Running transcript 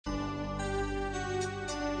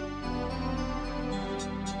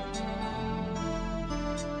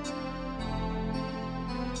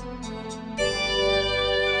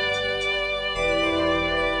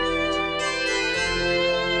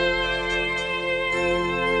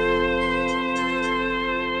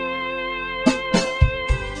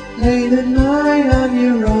late at night on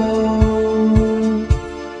your own.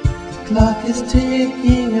 The clock is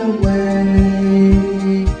ticking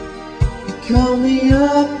away. You call me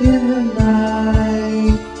up in the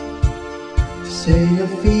night, say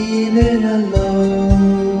you're feeling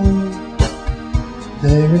alone.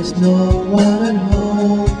 There is no one at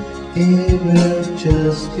home, it will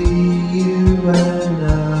just be you and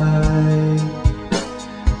I.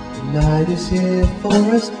 The night is here for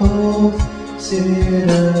us both, sit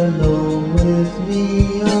alone with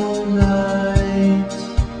me all night.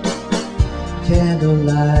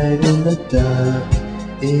 Candlelight in the dark,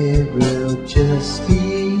 it will just be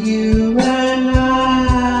you and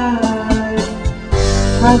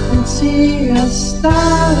I can see a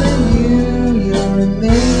star in you, you're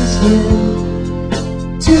amazing,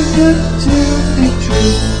 too good to be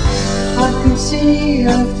true. I can see a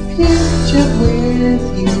future with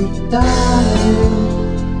you, darling,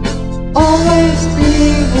 always be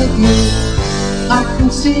with you. I can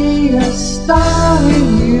see a star in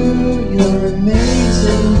you, you're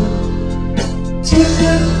amazing, too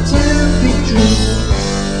good to be true.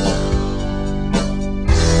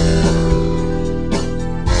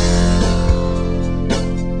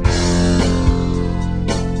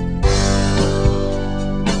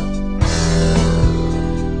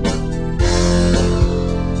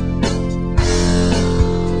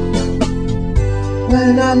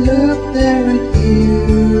 When I look there at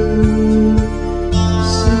you, I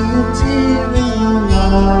see a tear in your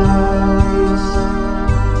eyes.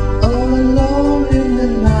 All alone in the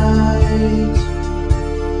night,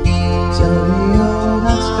 tell me all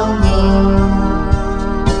that's gone wrong.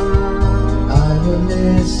 I will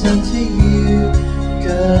listen to you,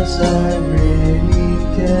 'cause I really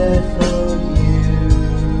care for you.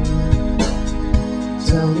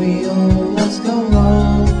 Tell me all that's gone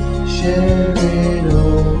wrong, share it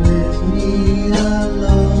all with me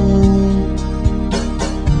alone.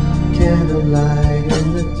 Candlelight in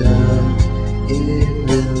the dark, it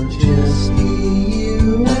will just be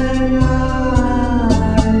you and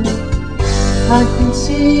I can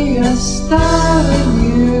see a star in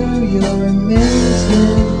you, you're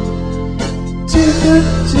amazing, too good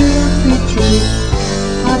to be true.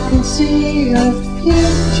 I can see a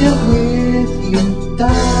future with you,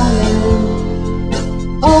 darling,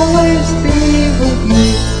 always be with you.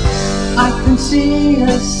 I can see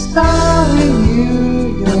a star in you,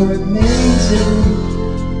 you're amazing,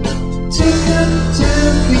 too good to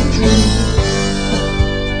be true.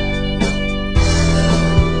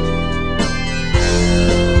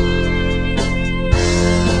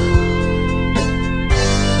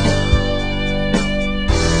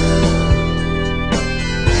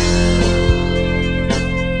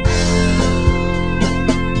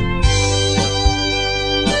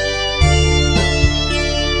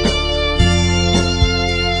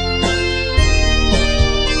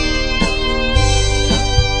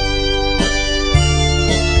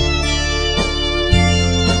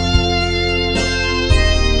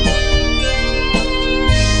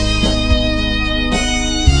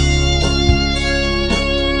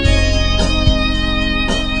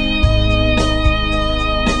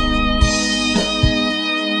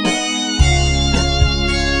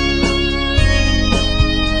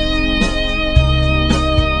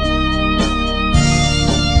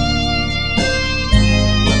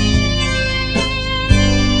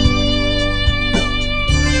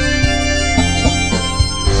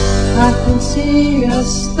 I can see a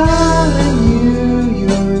star in you,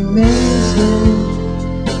 you're amazing,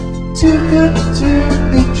 too good to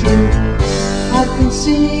be true. I can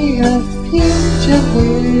see a future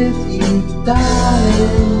with you,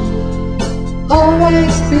 darling,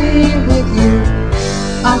 always be with you.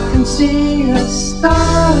 I can see a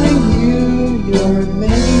star in you, you're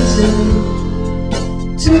amazing,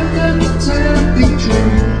 too good to be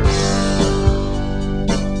true.